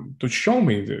to show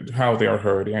me how they are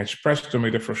hurting, express to me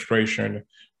the frustration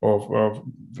of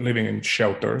living in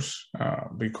shelters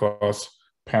because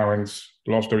parents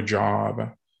lost their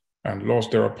job and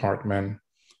lost their apartment,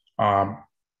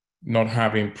 not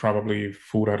having probably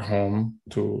food at home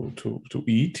to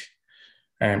eat,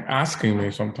 and asking me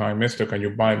sometimes, "Mister, can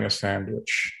you buy me a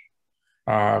sandwich?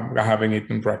 I haven't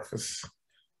eaten breakfast."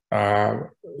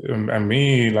 And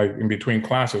me, like in between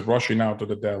classes, rushing out to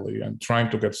the deli and trying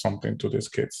to get something to these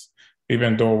kids,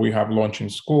 even though we have lunch in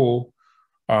school.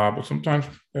 But sometimes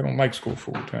they don't like school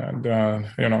food, and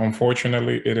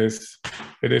unfortunately, it is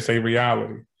a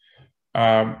reality.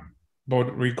 But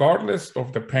regardless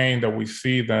of the pain that we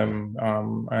see them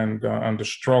and the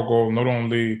struggle, not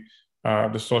only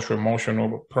the social, emotional,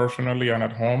 but personally and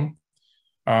at home,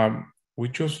 we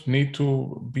just need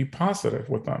to be positive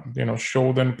with them.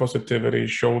 Show them positivity,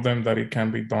 show them that it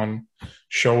can be done,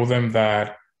 show them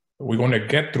that we're going to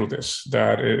get through this,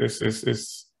 that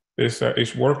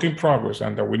it's work in progress,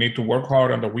 and that we need to work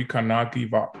hard and that we cannot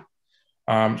give up.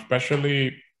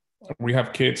 Especially, we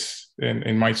have kids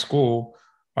in my school,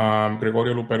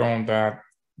 Gregorio Luperon, that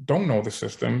don't know the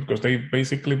system because they've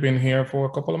basically been here for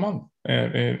a couple of months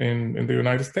in the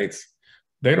United States.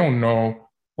 They don't know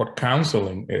what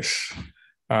counseling is.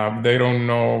 They don't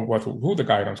know who the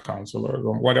guidance counselor is,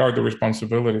 or what are the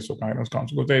responsibilities of guidance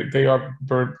counselors. They are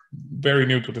very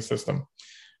new to the system,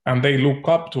 and they look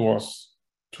up to us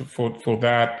for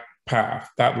that path,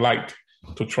 that light,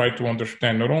 to try to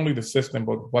understand not only the system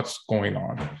but what's going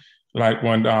on. Like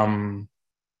when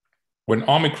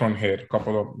Omicron hit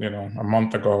a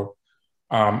month ago,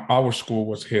 our school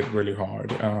was hit really hard.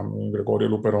 Gregorio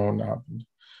Luperon,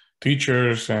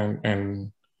 teachers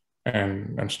and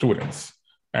students,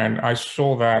 and I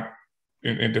saw that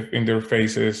in their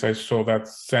faces. I saw that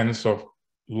sense of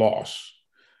loss,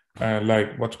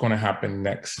 like what's going to happen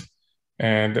next.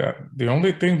 And the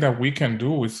only thing that we can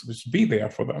do is be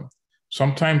there for them.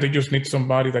 Sometimes they just need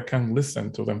somebody that can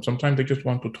listen to them. Sometimes they just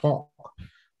want to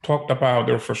talk about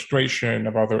their frustration,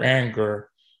 about their anger,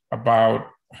 about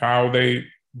how they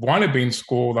want to be in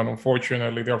school, and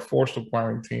unfortunately they're forced to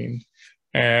quarantine.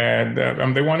 And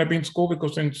they want to be in school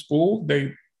because in school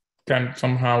they can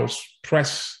somehow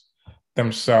express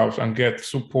themselves and get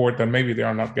support that maybe they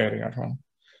are not getting at home.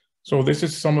 So this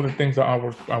is some of the things that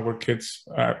our kids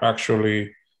are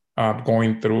actually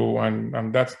going through,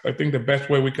 and that's, I think, the best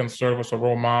way we can serve as a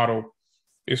role model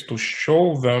is to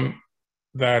show them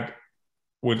that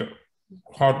with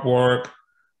hard work,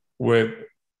 with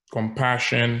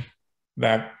compassion,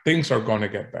 that things are going to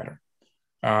get better.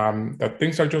 That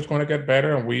things are just going to get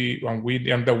better,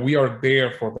 and that we are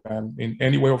there for them in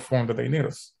any way or form that they need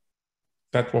us.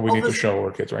 That's what we need to show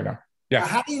our kids right now. Yeah.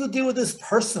 How do you deal with this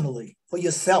personally for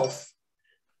yourself?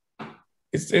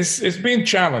 It's been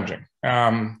challenging.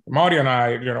 Marty and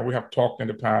I, we have talked in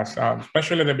the past,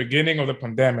 especially at the beginning of the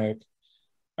pandemic.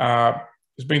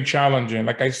 It's been challenging.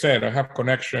 Like I said, I have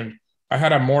connection. I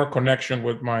had a more connection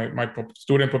with my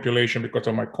student population because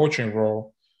of my coaching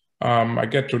role. I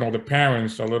get to know the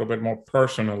parents a little bit more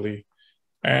personally.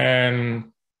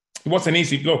 And it wasn't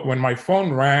easy. Look, when my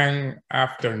phone rang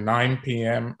after 9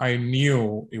 p.m., I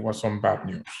knew it was some bad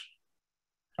news.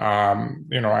 I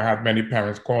had many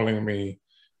parents calling me.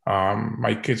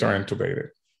 My kids are intubated.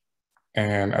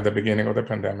 And at the beginning of the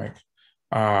pandemic,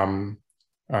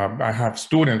 I have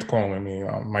students calling me,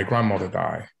 my grandmother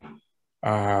died.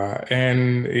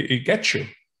 And it gets you.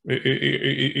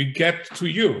 It gets to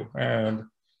you. And,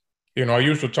 you know, I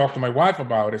used to talk to my wife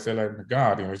about it, say like,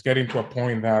 God, you know, it's getting to a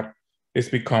point that it's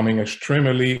becoming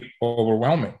extremely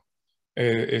overwhelming.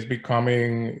 It's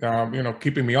becoming, you know,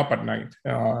 keeping me up at night,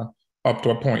 up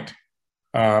to a point.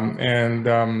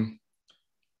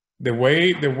 The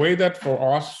way that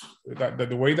for us,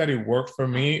 the way that it worked for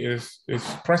me is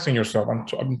pressing yourself.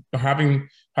 I'm having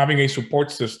a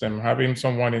support system, having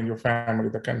someone in your family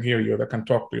that can hear you, that can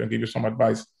talk to you and give you some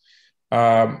advice.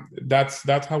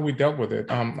 That's how we dealt with it.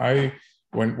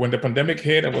 When the pandemic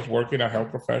hit, I was working at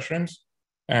Health Professions,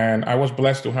 and I was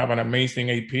blessed to have an amazing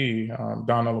AP,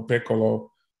 Donna Piccolo,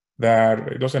 that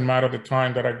it doesn't matter the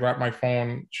time that I grabbed my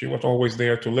phone, she was always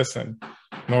there to listen,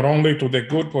 not only to the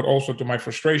good, but also to my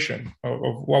frustration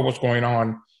of what was going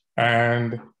on.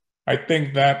 And I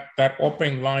think that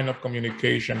open line of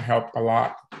communication helped a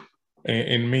lot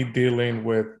in me dealing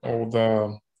with all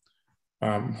the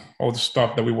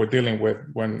stuff that we were dealing with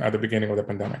at the beginning of the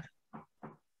pandemic.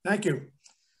 Thank you.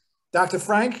 Dr.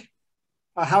 Frank,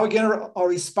 how again or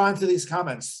respond to these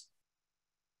comments?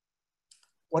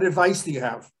 What advice do you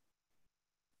have?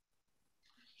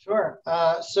 Sure.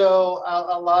 So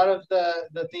a lot of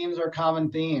the themes are common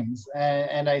themes,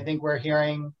 and I think we're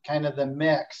hearing kind of the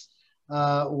mix.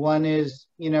 One is,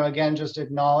 you know, again, just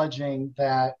acknowledging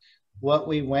that what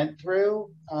we went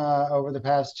through over the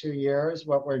past 2 years,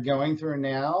 what we're going through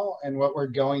now, and what we're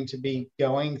going to be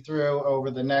going through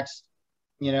over the next,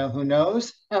 you know, who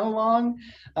knows how long,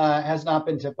 has not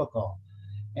been typical.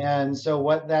 And so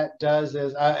what that does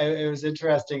is, it was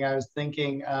interesting. I was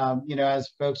thinking, you know, as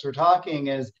folks were talking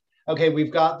is, okay,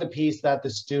 we've got the piece that the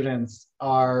students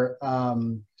are,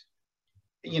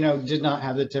 you know, did not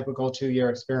have the typical 2-year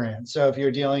experience. So if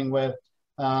you're dealing with,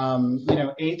 you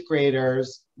know, 8th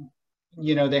graders,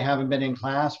 you know, they haven't been in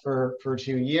class for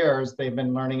 2 years. They've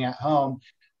been learning at home.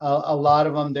 A lot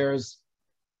of them, there's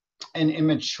an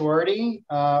immaturity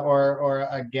or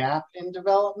a gap in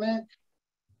development.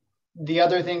 The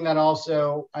other thing that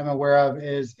also I'm aware of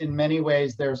is, in many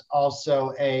ways, there's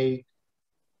also a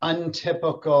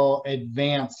untypical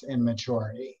advance in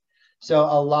maturity. So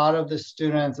a lot of the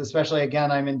students, especially, again,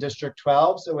 I'm in District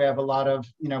 12, so we have a lot of,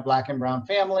 you know, Black and Brown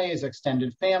families,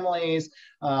 extended families,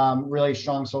 really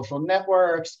strong social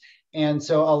networks. And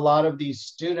so a lot of these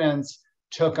students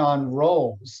took on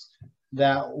roles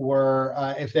that were,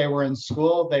 if they were in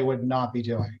school, they would not be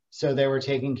doing. So they were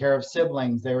taking care of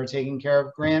siblings, they were taking care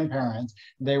of grandparents,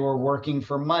 they were working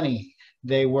for money,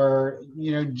 they were,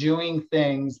 you know, doing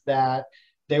things that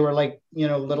they were like, you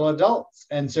know, little adults.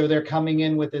 And so they're coming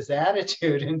in with this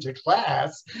attitude into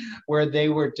class where they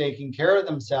were taking care of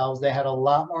themselves. They had a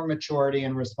lot more maturity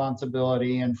and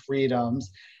responsibility and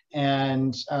freedoms,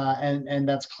 and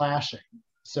that's clashing.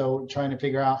 So trying to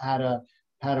figure out how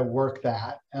to work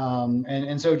that.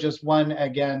 And so just one,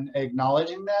 again,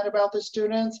 acknowledging that about the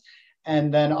students,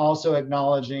 and then also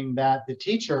acknowledging that the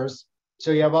teachers, so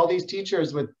you have all these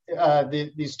teachers with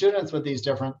these students with these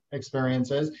different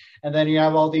experiences, and then you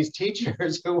have all these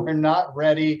teachers who were not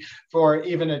ready for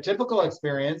even a typical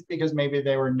experience because maybe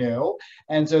they were new.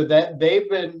 And so that they've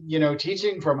been, you know,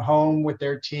 teaching from home with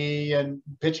their tea and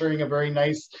picturing a very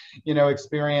nice, you know,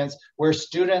 experience where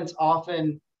students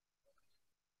often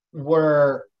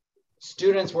were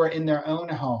in their own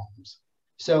homes.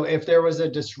 So if there was a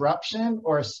disruption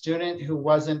or a student who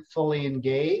wasn't fully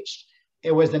engaged,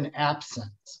 it was an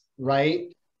absence,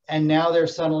 right? And now they're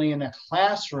suddenly in a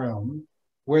classroom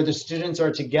where the students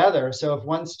are together. So if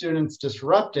one student's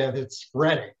disruptive, it's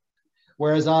spreading.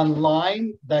 Whereas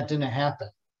online, that didn't happen,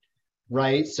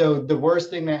 right? So the worst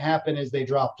thing that happened is they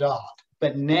dropped off.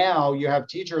 But now you have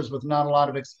teachers with not a lot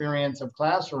of experience of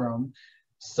classroom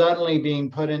suddenly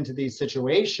being put into these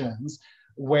situations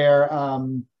where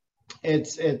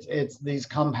it's these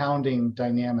compounding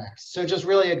dynamics. So just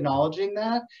really acknowledging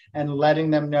that and letting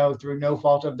them know through no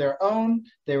fault of their own,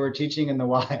 they were teaching in the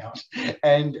wild.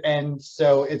 And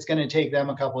so it's going to take them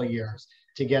a couple of years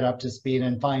to get up to speed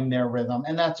and find their rhythm.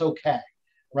 And that's okay,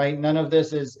 right? None of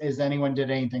this is anyone did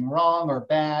anything wrong or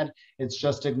bad. It's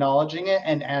just acknowledging it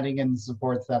and adding in the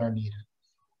supports that are needed.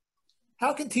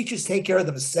 How can teachers take care of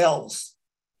themselves?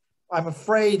 I'm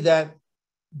afraid that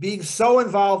being so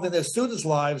involved in their students'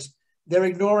 lives, they're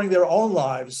ignoring their own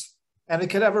lives, and it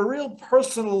can have a real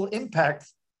personal impact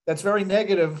that's very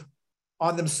negative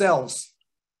on themselves.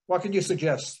 What can you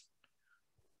suggest?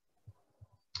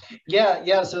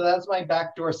 Yeah, so that's my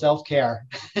backdoor self-care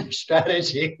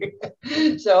strategy.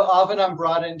 So often I'm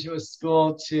brought into a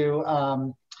school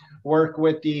to work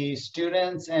with the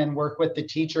students and work with the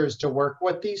teachers to work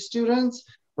with these students,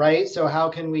 right? So how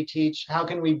can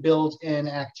we build in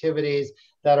activities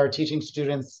that are teaching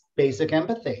students basic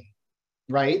empathy,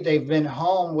 right? They've been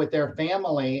home with their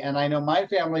family, and I know my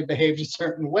family behaved a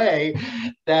certain way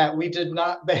that we did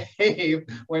not behave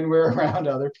when we're around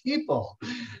other people.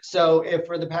 So if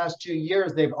for the past 2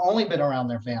 years they've only been around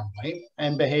their family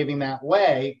and behaving that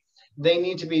way, they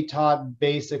need to be taught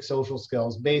basic social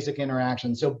skills, basic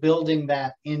interaction. So building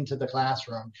that into the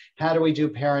classroom. How do we do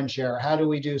parent share? How do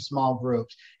we do small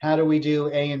groups? How do we do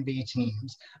A and B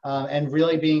teams? And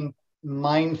really being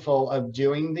mindful of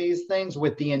doing these things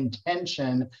with the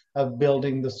intention of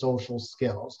building the social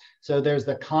skills. So there's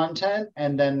the content,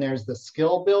 and then there's the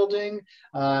skill building,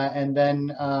 and then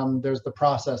there's the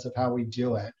process of how we do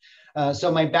it. So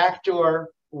my backdoor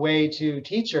way to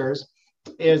teachers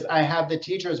is I have the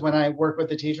teachers, when I work with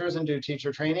the teachers and do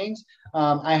teacher trainings,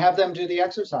 I have them do the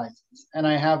exercises, and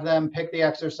I have them pick the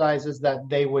exercises that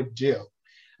they would do.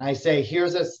 I say,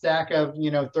 here's a stack of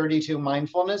 32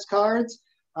 mindfulness cards.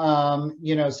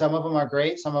 Some of them are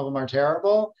great, some of them are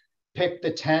terrible. Pick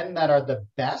the 10 that are the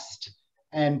best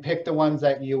and pick the ones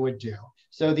that you would do.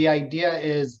 So the idea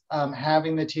is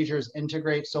having the teachers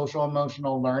integrate social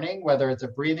emotional learning, whether it's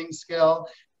a breathing skill,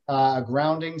 a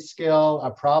grounding skill,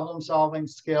 a problem solving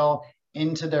skill,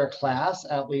 into their class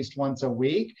at least once a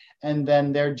week, and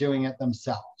then they're doing it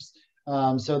themselves.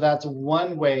 So that's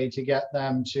one way to get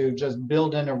them to just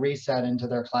build in a reset into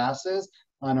their classes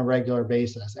on a regular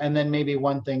basis. And then maybe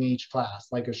one thing each class,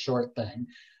 like a short thing.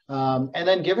 And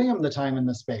then giving them the time and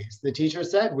the space. The teacher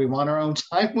said, we want our own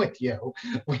time with you.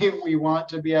 We want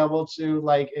to be able to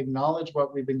acknowledge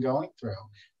what we've been going through.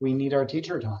 We need our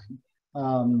teacher time.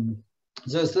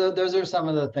 So those are some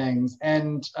of the things.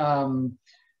 And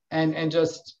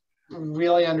just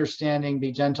really understanding,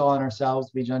 be gentle on ourselves,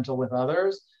 be gentle with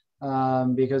others,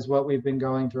 because what we've been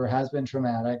going through has been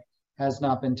traumatic, has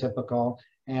not been typical.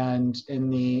 And in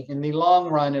the long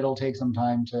run, it'll take some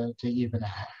time to even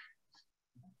out.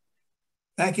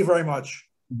 Thank you very much.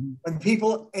 Mm-hmm. When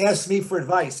people ask me for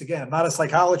advice, again, I'm not a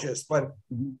psychologist, but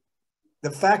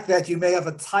the fact that you may have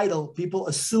a title, people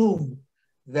assume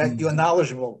that you're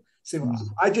knowledgeable. See,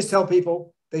 I just tell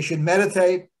people they should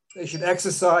meditate, they should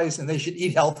exercise, and they should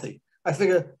eat healthy. I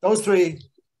figure those three,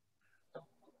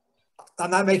 I'm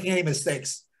not making any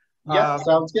mistakes. Yeah,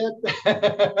 sounds good.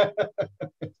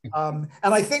 And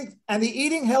I think, and the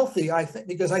eating healthy, I think,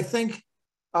 because I think,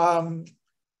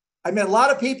 I met a lot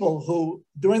of people who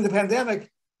during the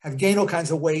pandemic have gained all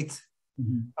kinds of weight.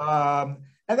 And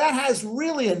that has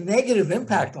really a negative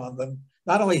impact on them,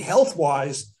 not only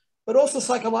health-wise, but also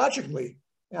psychologically.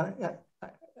 And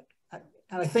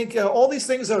I think all these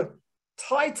things are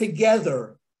tied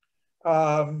together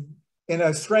in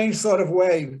a strange sort of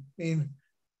way. I mean,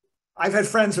 I've had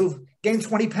friends who've gained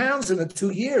 20 pounds in the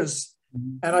 2 years,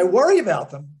 and I worry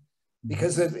about them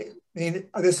because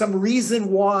there's some reason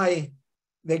why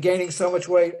they're gaining so much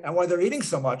weight and why they're eating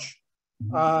so much.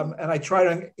 And I try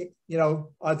to,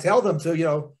 tell them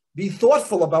to, be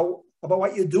thoughtful about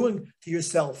what you're doing to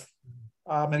yourself.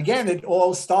 And again, it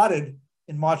all started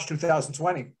in March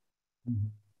 2020.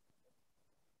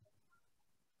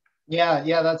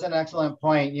 Yeah, that's an excellent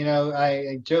point.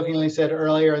 I jokingly said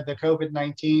earlier, the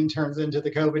COVID-19 turns into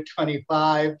the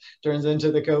COVID-25, turns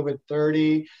into the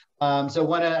COVID-30.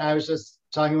 So I was just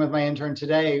talking with my intern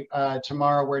today,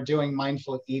 tomorrow we're doing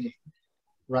mindful eating,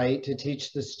 right? To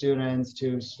teach the students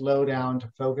to slow down, to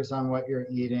focus on what you're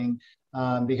eating,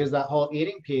 because that whole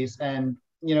eating piece, and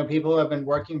people who have been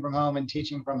working from home and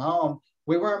teaching from home,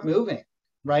 we weren't moving,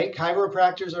 right?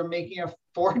 Chiropractors are making a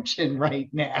fortune right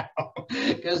now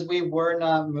because we were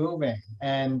not moving,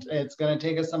 and it's going to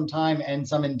take us some time and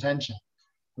some intention,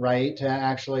 right, to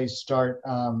actually start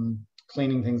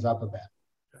cleaning things up a bit.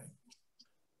 Is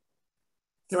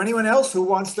there anyone else who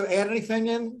wants to add anything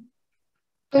in?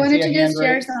 I wanted to just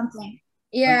share something.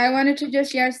 Yeah, I wanted to just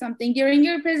share something. During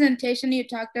your presentation, you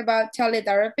talked about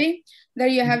teletherapy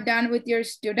that you have done with your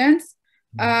students,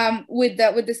 with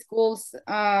the schools,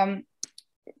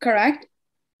 correct?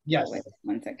 Yes. Wait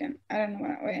 1 second. I don't know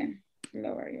what way.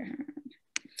 Lower your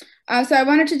hand. So I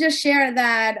wanted to just share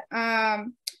that.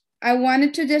 I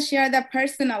wanted to just share that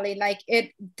personally.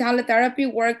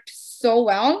 Teletherapy worked so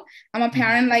well. I'm a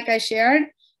parent, like I shared.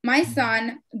 My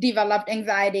son developed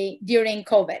anxiety during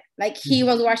COVID. He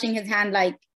was washing his hand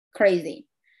like crazy.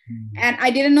 And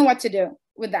I didn't know what to do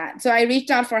with that. So I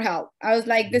reached out for help. I was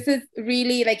like, this is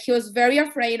really, he was very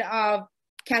afraid of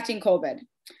catching COVID.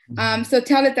 So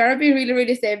teletherapy really,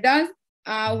 really saved us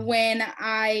when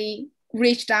I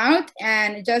reached out,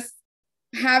 and just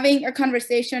having a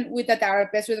conversation with a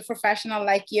therapist, with a professional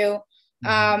like you,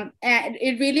 And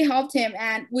it really helped him.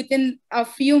 And within a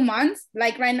few months,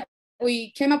 like right now,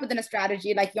 we came up with a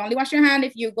strategy, like you only wash your hand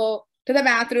if you go to the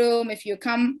bathroom, if you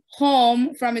come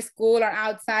home from school or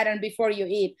outside, and before you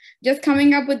eat. Just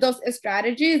coming up with those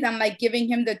strategies and like giving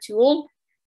him the tool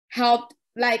helped.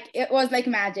 Like it was like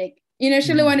magic.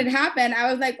 Initially, when it happened,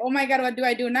 I was like, oh my God, what do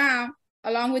I do now?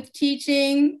 Along with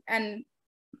teaching and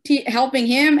helping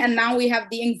him. And now we have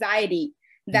the anxiety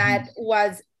that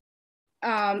was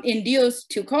induced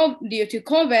due to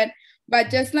COVID. But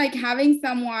just like having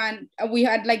someone, we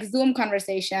had like Zoom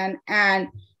conversation and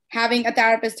having a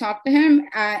therapist talk to him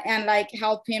and like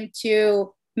help him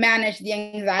to manage the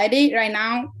anxiety. Right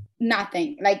now,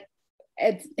 nothing. Like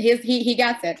he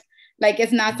gets it. Like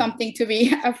it's not something to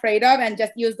be afraid of, and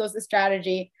just use those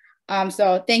strategy.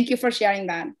 So thank you for sharing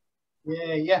that.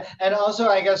 Yeah. And also,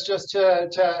 I guess just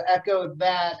to echo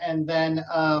that, and then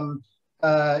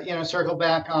circle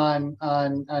back on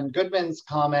Goodman's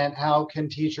comment, how can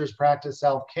teachers practice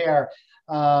self-care?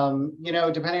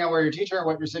 Depending on where your teacher or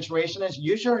what your situation is,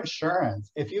 use your insurance.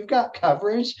 If you've got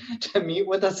coverage to meet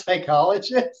with a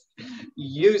psychologist,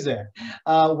 use it.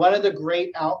 One of the great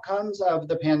outcomes of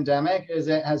the pandemic is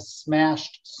it has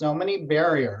smashed so many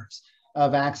barriers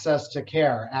of access to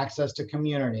care, access to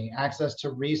community, access to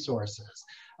resources.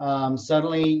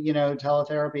 Suddenly,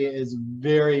 teletherapy is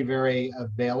very, very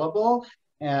available,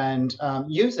 and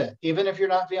use it. Even if you're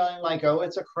not feeling like, oh,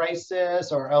 it's a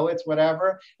crisis, or, oh, it's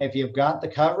whatever. If you've got the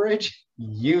coverage,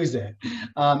 use it.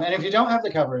 And if you don't have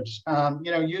the coverage,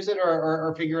 use it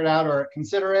or figure it out or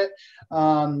consider it.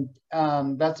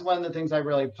 That's one of the things I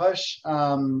really push,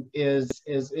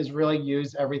 is really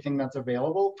use everything that's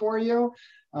available for you.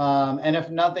 And if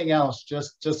nothing else,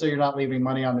 just so you're not leaving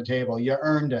money on the table. You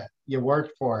earned it. You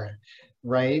worked for it,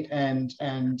 right? And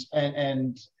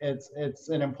it's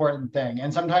an important thing.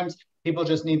 And sometimes people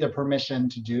just need the permission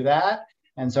to do that.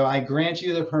 And so I grant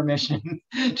you the permission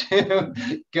to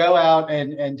go out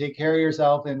and take care of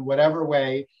yourself in whatever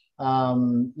way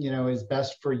is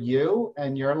best for you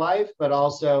and your life. But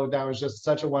also, that was just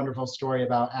such a wonderful story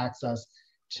about access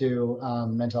to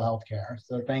mental health care.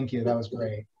 So thank you. That was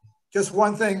great. Just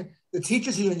one thing, the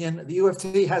Teachers Union, the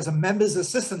UFT, has a members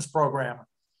assistance program.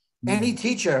 Any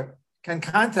teacher can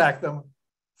contact them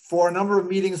for a number of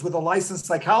meetings with a licensed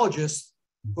psychologist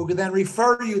who can then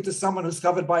refer you to someone who's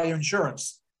covered by your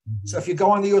insurance. So if you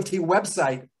go on the UFT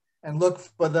website and look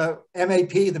for the MAP,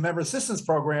 the Member Assistance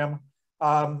Program,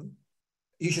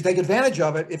 you should take advantage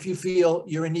of it if you feel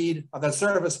you're in need of that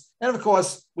service. And of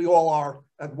course, we all are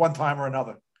at one time or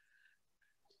another.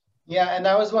 Yeah, and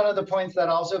that was one of the points that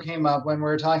also came up when we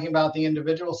were talking about the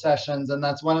individual sessions. And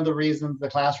that's one of the reasons the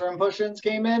classroom push-ins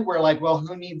came in. We're like, well,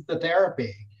 who needs the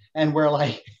therapy? And we're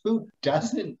like, who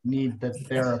doesn't need the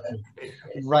therapy,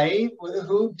 right?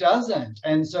 Who doesn't?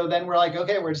 And so then we're like,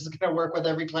 okay, we're just going to work with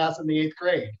every class in the 8th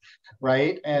grade,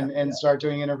 right? And start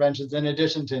doing interventions in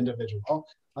addition to individual.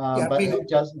 But who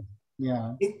doesn't?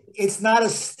 Yeah. It's not a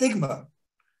stigma.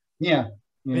 Yeah.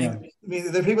 I mean,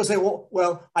 the people say,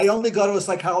 well, I only go to a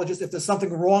psychologist if there's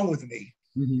something wrong with me.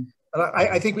 But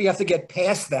I think we have to get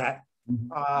past that,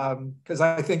 because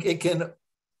I think it can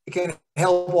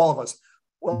help all of us.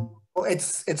 Well,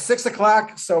 it's 6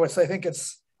 o'clock, so I think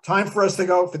it's time for us to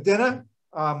go for dinner.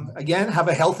 Again, have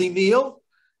a healthy meal.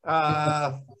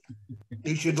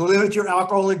 You should limit your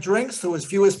alcoholic drinks to as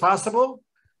few as possible.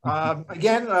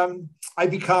 Again, I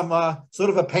become sort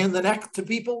of a pain in the neck to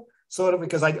people, sort of,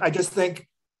 because I just think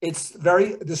it's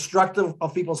very destructive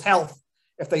of people's health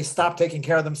if they stop taking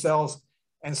care of themselves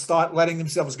and start letting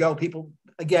themselves go. People,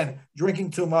 again, drinking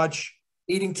too much,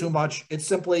 eating too much.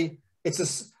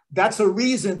 That's a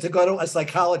reason to go to a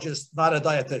psychologist, not a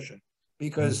dietitian,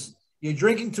 because you're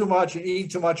drinking too much and eating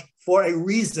too much for a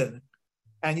reason,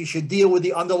 and you should deal with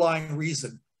the underlying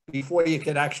reason before you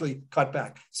can actually cut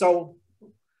back. So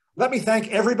let me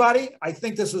thank everybody. I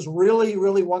think this was really,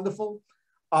 really wonderful.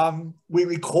 We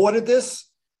recorded this,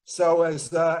 so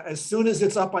as soon as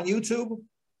it's up on YouTube,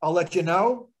 I'll let you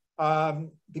know,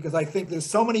 because I think there's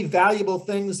so many valuable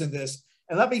things in this.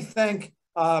 And let me thank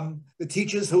the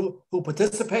teachers who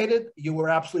participated. You were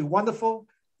absolutely wonderful,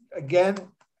 again.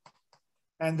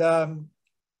 And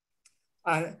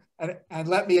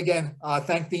let me again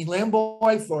thank Dean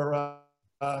Lamboy for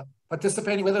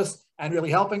participating with us and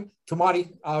really helping. To Marty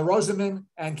Roseman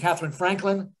and Catherine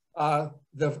Franklin,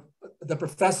 the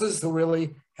professors who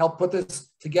really helped put this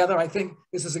together. I think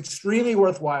this is extremely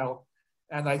worthwhile.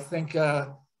 And I think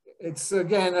it's,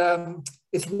 again,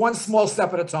 it's one small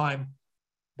step at a time.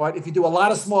 But if you do a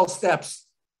lot of small steps,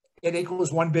 it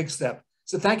equals one big step.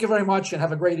 So thank you very much and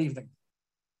have a great evening.